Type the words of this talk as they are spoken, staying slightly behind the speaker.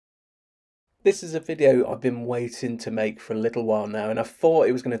This is a video I've been waiting to make for a little while now, and I thought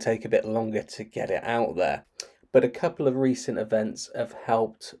it was going to take a bit longer to get it out there. But a couple of recent events have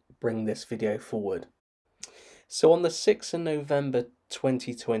helped bring this video forward. So on the 6th of November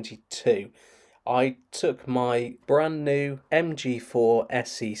 2022, I took my brand new MG4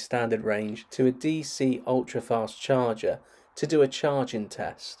 SE Standard Range to a DC ultra fast charger to do a charging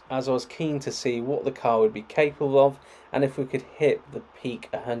test, as I was keen to see what the car would be capable of and if we could hit the peak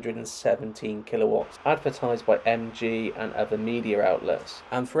 117 kilowatts advertised by MG and other media outlets.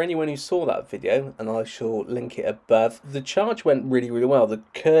 And for anyone who saw that video, and I shall link it above, the charge went really well. The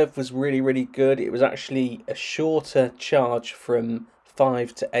curve was really good. It was actually a shorter charge from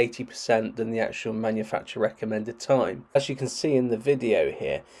 5 to 80% than the actual manufacturer recommended time. As you can see in the video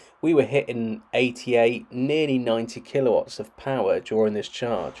here, we were hitting 88, nearly 90 kilowatts of power during this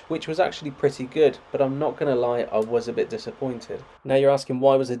charge, which was actually pretty good, but I'm not going to lie, I was a bit disappointed. Now you're asking,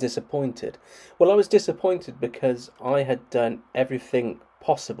 why was I disappointed? Well, I was disappointed because I had done everything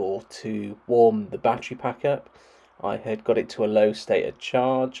possible to warm the battery pack up. I had got it to a low state of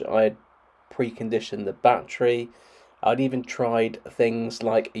charge, I had preconditioned the battery, I'd even tried things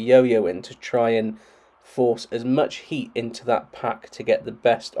like yo-yoing to try and force as much heat into that pack to get the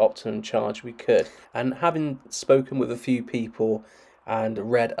best optimum charge we could. And having spoken with a few people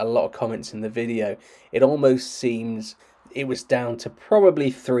and read a lot of comments in the video, it almost seems it was down to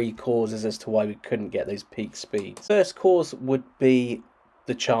probably 3 causes as to why we couldn't get those peak speeds. First cause would be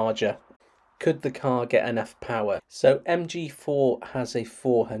the charger. Could the car get enough power? So MG4 has a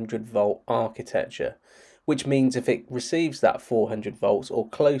 400 volt architecture, which means if it receives that 400 volts or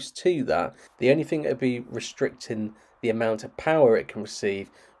close to that, the only thing that would be restricting the amount of power it can receive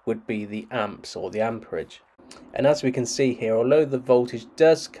would be the amps or the amperage. And as we can see here, although the voltage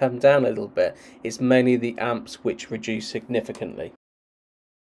does come down a little bit, it's mainly the amps which reduce significantly.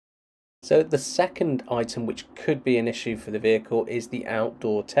 So the second item which could be an issue for the vehicle is the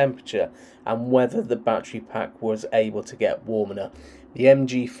outdoor temperature and whether the battery pack was able to get warm enough. The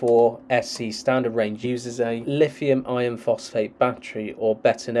MG4 SE Standard Range uses a lithium iron phosphate battery, or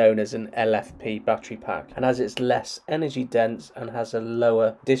better known as an LFP battery pack, and as it's less energy dense and has a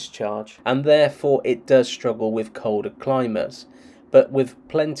lower discharge, and therefore it does struggle with colder climates. But with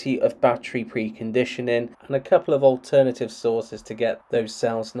plenty of battery preconditioning and a couple of alternative sources to get those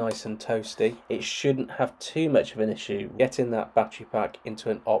cells nice and toasty, it shouldn't have too much of an issue getting that battery pack into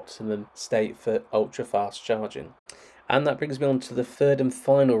an optimum state for ultra fast charging. And that brings me on to the third and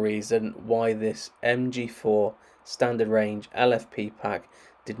final reason why this MG4 Standard Range LFP pack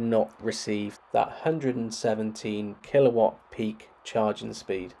did not receive that 117 kilowatt peak charging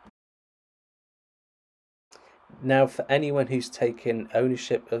speed. Now, for anyone who's taken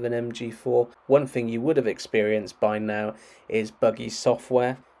ownership of an MG4, one thing you would have experienced by now is buggy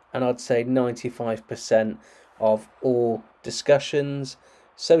software, and I'd say 95% of all discussions,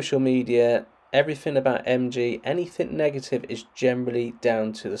 social media, everything about MG, anything negative is generally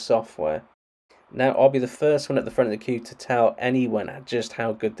down to the software. Now, I'll be the first one at the front of the queue to tell anyone just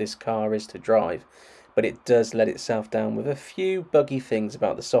how good this car is to drive, but it does let itself down with a few buggy things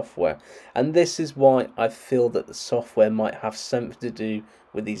about the software, and this is why I feel that the software might have something to do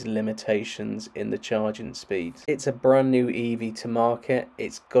with these limitations in the charging speeds. It's a brand new EV to market,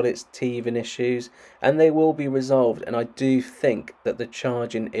 it's got its teething issues, and they will be resolved, and I do think that the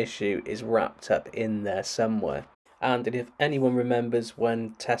charging issue is wrapped up in there somewhere. And if anyone remembers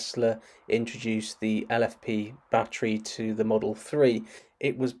when Tesla introduced the LFP battery to the Model 3,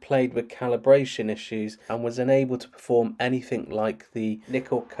 it was plagued with calibration issues and was unable to perform anything like the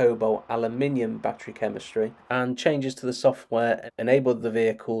nickel cobalt aluminium battery chemistry, and changes to the software enabled the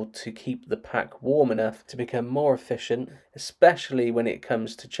vehicle to keep the pack warm enough to become more efficient, especially when it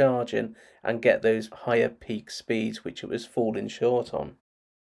comes to charging, and get those higher peak speeds which it was falling short on.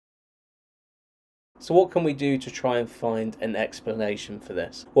 So what can we do to try and find an explanation for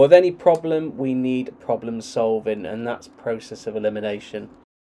this? Well, with any problem, we need problem solving, and that's process of elimination.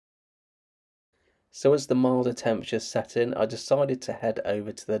 So as the milder temperatures set in, I decided to head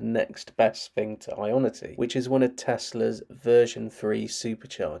over to the next best thing to Ionity, which is one of Tesla's version 3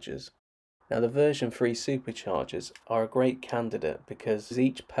 superchargers. Now, the version 3 superchargers are a great candidate because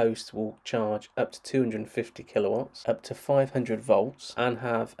each post will charge up to 250 kilowatts, up to 500 volts, and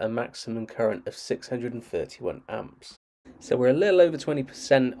have a maximum current of 631 amps. So we're a little over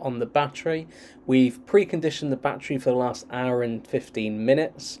 20% on the battery. We've preconditioned the battery for the last hour and 15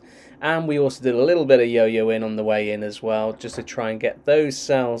 minutes, and we also did a little bit of yo-yoing on the way in as well, just to try and get those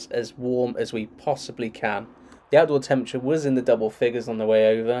cells as warm as we possibly can. The outdoor temperature was in the double figures on the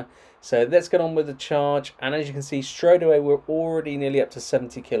way over, so let's get on with the charge, and as you can see straight away we're already nearly up to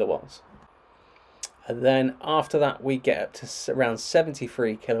 70 kilowatts. And then after that we get up to around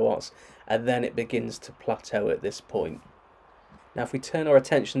 73 kilowatts, and then it begins to plateau at this point. Now if we turn our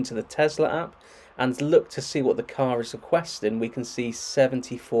attention to the Tesla app and look to see what the car is requesting, we can see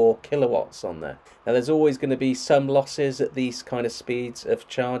 74 kilowatts on there. Now there's always going to be some losses at these kind of speeds of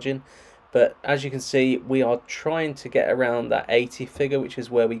charging, but as you can see we are trying to get around that 80 figure, which is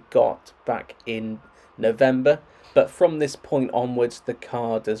where we got back in November. But from this point onwards the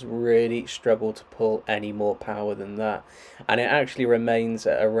car does really struggle to pull any more power than that, and it actually remains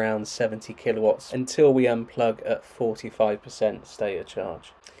at around 70 kilowatts until we unplug at 45% state of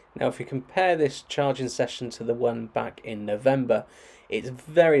charge. Now if we compare this charging session to the one back in November, it's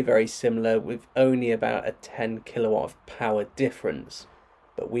very similar, with only about a 10 kilowatt of power difference.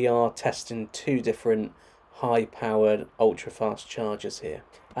 But we are testing two different high powered ultra fast chargers here,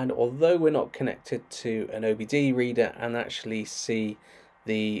 and although we're not connected to an OBD reader and actually see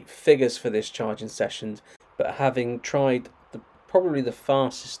the figures for this charging session, but having tried probably the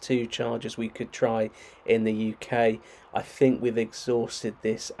fastest two chargers we could try in the UK, I think we've exhausted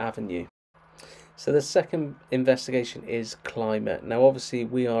this avenue. So the second investigation is climate. Now obviously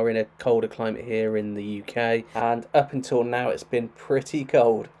we are in a colder climate here in the UK, and up until now it's been pretty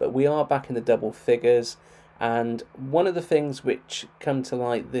cold, but we are back in the double figures. And one of the things which come to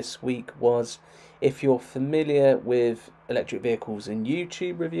light this week was, if you're familiar with electric vehicles and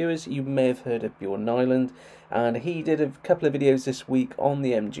YouTube reviewers, you may have heard of Bjorn Nyland, and he did a couple of videos this week on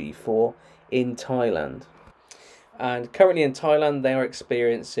the MG4 in Thailand. And currently in Thailand they are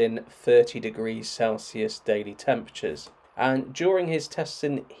experiencing 30 degrees Celsius daily temperatures. And during his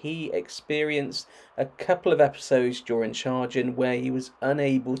testing he experienced a couple of episodes during charging where he was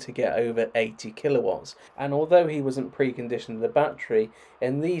unable to get over 80 kilowatts. And although he wasn't preconditioned the battery,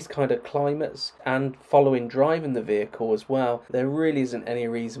 in these kind of climates and following driving the vehicle as well, there really isn't any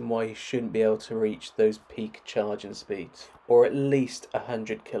reason why he shouldn't be able to reach those peak charging speeds, or at least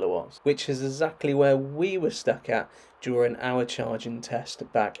 100 kilowatts, which is exactly where we were stuck at during our charging test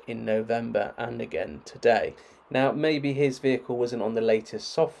back in November and again today. Now maybe his vehicle wasn't on the latest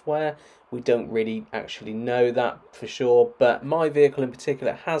software, we don't really actually know that for sure, but my vehicle in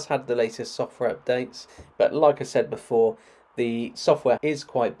particular has had the latest software updates. But like I said before, the software is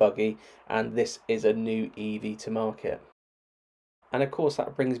quite buggy, and this is a new EV to market. And of course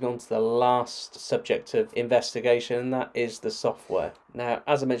that brings me on to the last subject of investigation, and that is the software. Now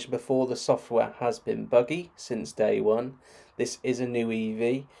as I mentioned before, the software has been buggy since day one. This is a new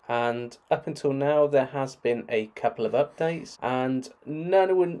EV, and up until now there has been a couple of updates, and no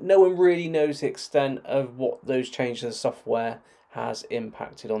one really knows the extent of what those changes in the software has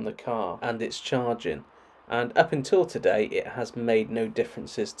impacted on the car and its charging. And up until today it has made no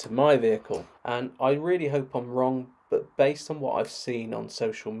differences to my vehicle, and I really hope I'm wrong, but based on what I've seen on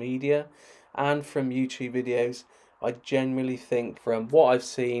social media and from YouTube videos, I genuinely think from what I've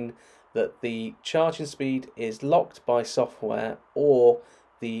seen that the charging speed is locked by software, or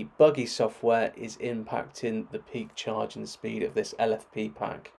the buggy software is impacting the peak charging speed of this LFP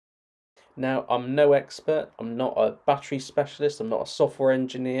pack. Now I'm no expert, I'm not a battery specialist, I'm not a software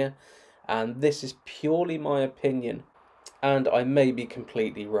engineer, and this is purely my opinion, and I may be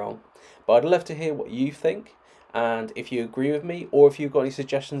completely wrong. But I'd love to hear what you think, and if you agree with me, or if you've got any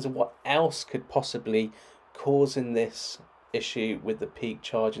suggestions of what else could possibly causing this issue with the peak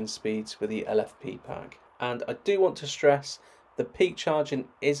charging speeds with the LFP pack. And I do want to stress, the peak charging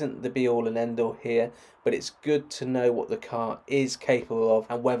isn't the be all and end all here, but it's good to know what the car is capable of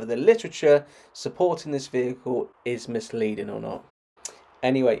and whether the literature supporting this vehicle is misleading or not.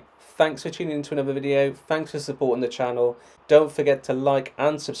 Anyway, thanks for tuning into another video, thanks for supporting the channel, don't forget to like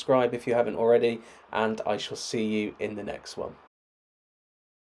and subscribe if you haven't already, and I shall see you in the next one.